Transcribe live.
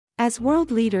As world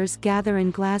leaders gather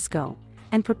in Glasgow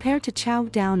and prepare to chow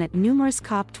down at numerous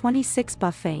COP26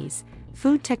 buffets,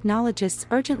 food technologists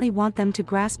urgently want them to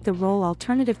grasp the role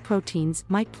alternative proteins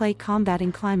might play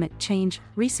combating climate change.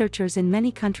 Researchers in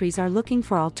many countries are looking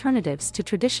for alternatives to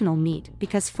traditional meat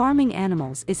because farming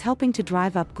animals is helping to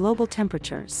drive up global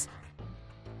temperatures.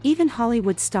 Even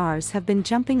Hollywood stars have been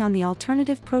jumping on the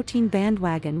alternative protein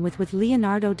bandwagon with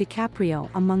Leonardo Di Caprio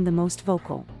among the most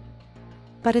vocal.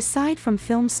 But aside from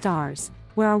film stars,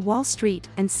 where are Wall Street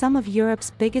and some of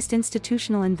Europe's biggest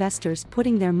institutional investors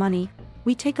putting their money?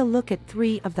 We take a look at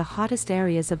 3 of the hottest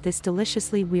areas of this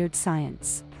deliciously weird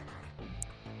science.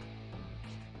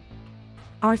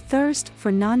 Our thirst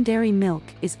for non-dairy milk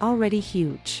is already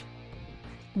huge.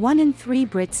 1 in 3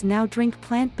 Brits now drink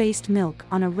plant-based milk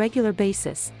on a regular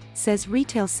basis, says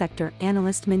retail sector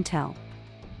analyst Mintel.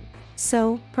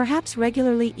 So, perhaps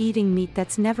regularly eating meat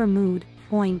that's never mooed,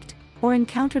 oinked, or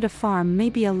encountered a farm may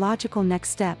be a logical next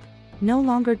step, no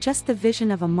longer just the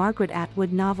vision of a Margaret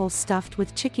Atwood novel stuffed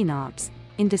with chicken knobs.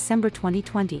 In December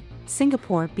 2020,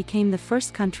 Singapore became the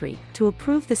first country to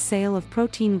approve the sale of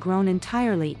protein grown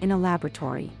entirely in a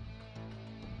laboratory.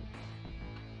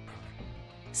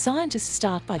 Scientists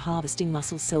start by harvesting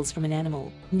muscle cells from an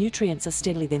animal. Nutrients are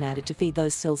steadily then added to feed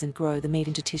those cells and grow the meat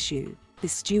into tissue.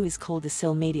 This stew is called the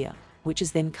cell media, which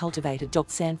is then cultivated.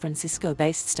 San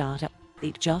Francisco-based startup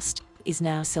Eat.Just is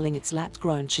now selling its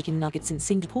lab-grown chicken nuggets in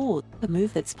Singapore, a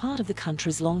move that's part of the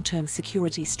country's long-term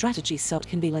security strategy so it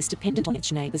can be less dependent on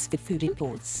its neighbors for food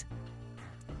imports.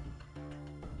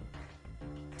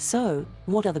 So,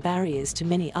 what are the barriers to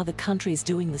many other countries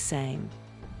doing the same?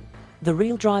 The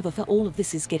real driver for all of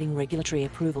this is getting regulatory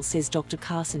approval, says Dr.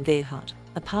 Carson Verhut,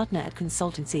 a partner at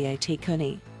consultancy A.T.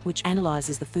 Kearney, which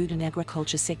analyzes the food and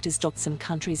agriculture sectors. Some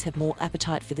countries have more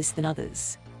appetite for this than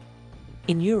others.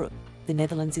 In Europe, the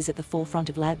Netherlands is at the forefront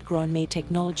of lab-grown meat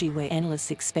technology, where analysts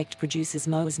expect producers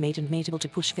Moa's Meat and Meatable to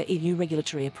push for EU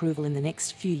regulatory approval in the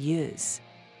next few years.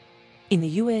 In the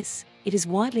US, it is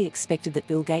widely expected that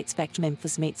Bill Gates-backed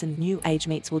Memphis Meats and New Age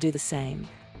Meats will do the same.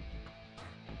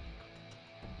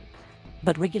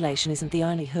 But regulation isn't the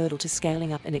only hurdle to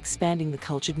scaling up and expanding the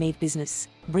cultured meat business.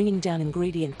 Bringing down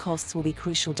ingredient costs will be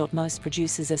crucial. Most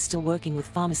producers are still working with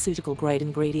pharmaceutical-grade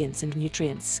ingredients and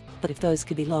nutrients, but if those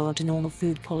could be lowered to normal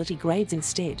food quality grades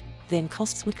instead, then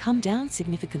costs would come down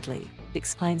significantly,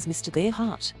 explains Mr.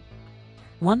 Verhut.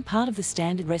 One part of the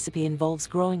standard recipe involves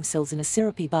growing cells in a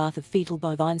syrupy bath of fetal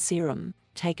bovine serum,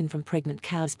 taken from pregnant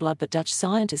cow's blood, but Dutch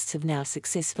scientists have now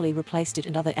successfully replaced it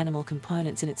and other animal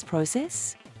components in its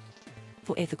process.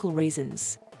 For ethical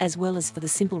reasons, as well as for the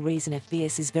simple reason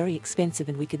FBS is very expensive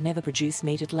and we could never produce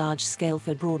meat at large scale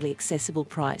for a broadly accessible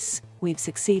price, we've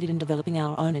succeeded in developing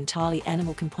our own entirely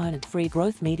animal component-free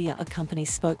growth media, a company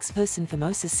spokesperson for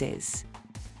Mosa says.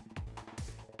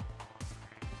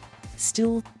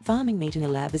 Still, farming meat in a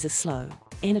lab is a slow,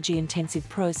 energy-intensive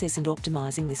process, and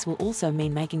optimizing this will also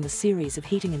mean making the series of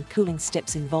heating and cooling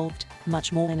steps involved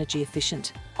much more energy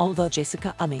efficient, although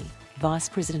Jessica Ummi, Vice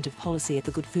President of Policy at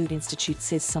the Good Food Institute,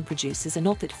 says some producers are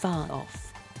not that far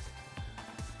off.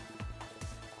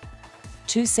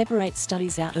 2 separate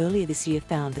studies out earlier this year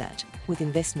found that, with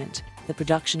investment, the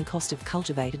production cost of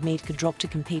cultivated meat could drop to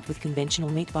compete with conventional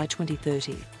meat by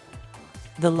 2030.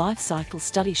 The life cycle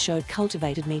study showed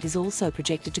cultivated meat is also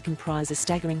projected to comprise a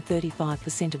staggering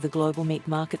 35% of the global meat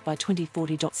market by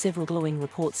 2040. Several glowing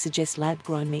reports suggest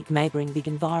lab-grown meat may bring big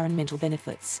environmental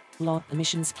benefits, low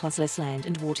emissions plus less land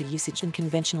and water usage than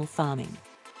conventional farming.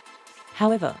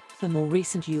 However, a more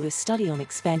recent US study on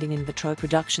expanding in vitro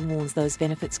production warns those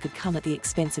benefits could come at the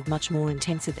expense of much more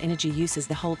intensive energy use as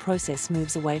the whole process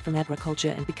moves away from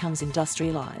agriculture and becomes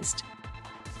industrialized.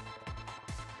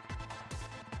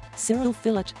 Cyril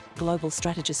Phillott, global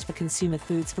strategist for consumer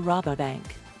foods for Rabobank,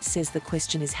 says the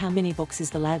question is how many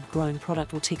boxes the lab-grown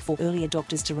product will tick for early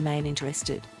adopters to remain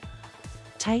interested.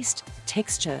 Taste,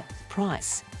 texture,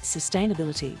 price,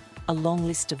 sustainability, a long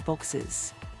list of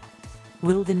boxes.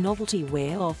 Will the novelty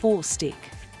wear off or stick?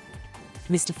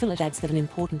 Mr. Phillott adds that an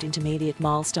important intermediate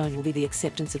milestone will be the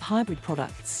acceptance of hybrid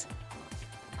products.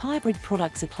 Hybrid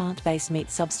products are plant-based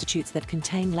meat substitutes that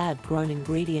contain lab-grown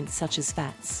ingredients such as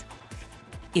fats.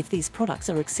 If these products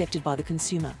are accepted by the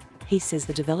consumer, he says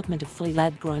the development of fully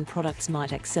lab-grown products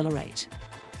might accelerate.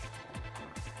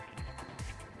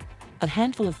 A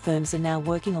handful of firms are now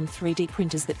working on 3D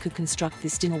printers that could construct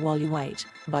this dinner while you wait,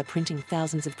 by printing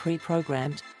thousands of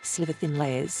pre-programmed, sliver-thin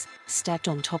layers, stacked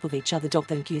on top of each other.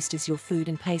 Then used as your food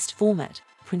and paste format,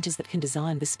 printers that can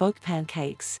design bespoke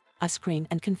pancakes, ice cream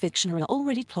and confectionery are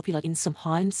already popular in some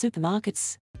high-end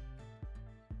supermarkets.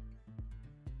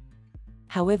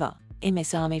 However,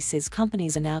 MS Army says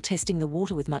companies are now testing the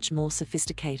water with much more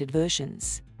sophisticated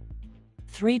versions.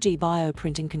 3D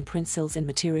bioprinting can print cells and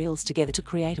materials together to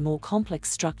create a more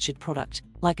complex structured product,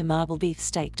 like a marble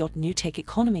beefsteak. New Tech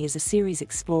Economy is a series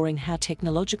exploring how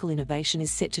technological innovation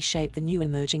is set to shape the new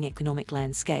emerging economic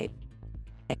landscape.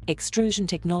 Extrusion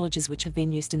technologies, which have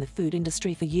been used in the food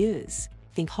industry for years,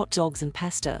 think hot dogs and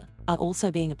pasta, are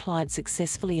also being applied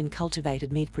successfully in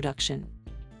cultivated meat production.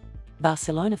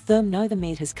 Barcelona firm Know the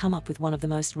Meat has come up with one of the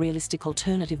most realistic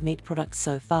alternative meat products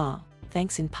so far,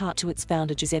 thanks in part to its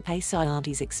founder Giuseppe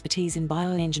Cianti's expertise in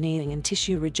bioengineering and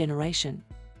tissue regeneration.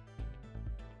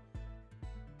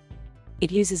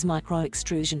 It uses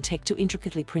micro-extrusion tech to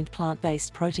intricately print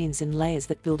plant-based proteins in layers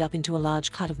that build up into a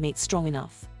large cut of meat strong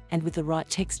enough, and with the right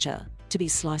texture, to be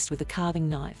sliced with a carving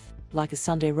knife, like a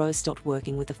Sunday roast.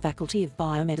 Working with the Faculty of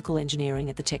Biomedical Engineering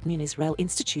at the Technion Israel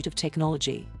Institute of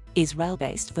Technology,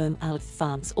 Israel-based firm Aleph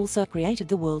Farms also created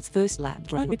the world's first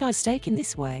lab-grown ribeye steak in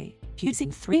this way, using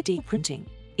 3D printing,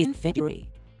 in February.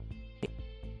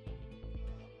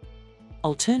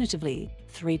 Alternatively,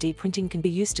 3D printing can be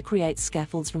used to create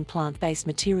scaffolds from plant-based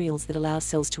materials that allow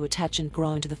cells to attach and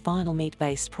grow into the final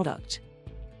meat-based product.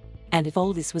 And if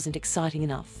all this wasn't exciting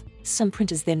enough, some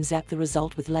printers then zap the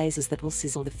result with lasers that will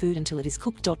sizzle the food until it is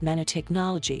cooked.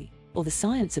 Nanotechnology, or the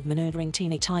science of maneuvering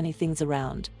teeny tiny things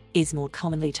around, is more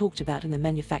commonly talked about in the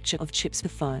manufacture of chips for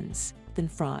phones than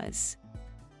fries.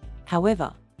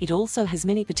 However, it also has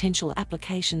many potential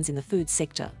applications in the food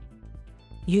sector.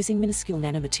 Using minuscule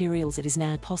nanomaterials, it is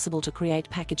now possible to create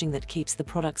packaging that keeps the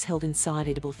products held inside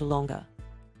edible for longer.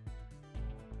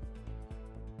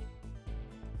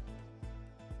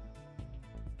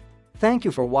 Thank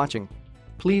you for watching.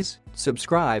 Please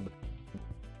subscribe.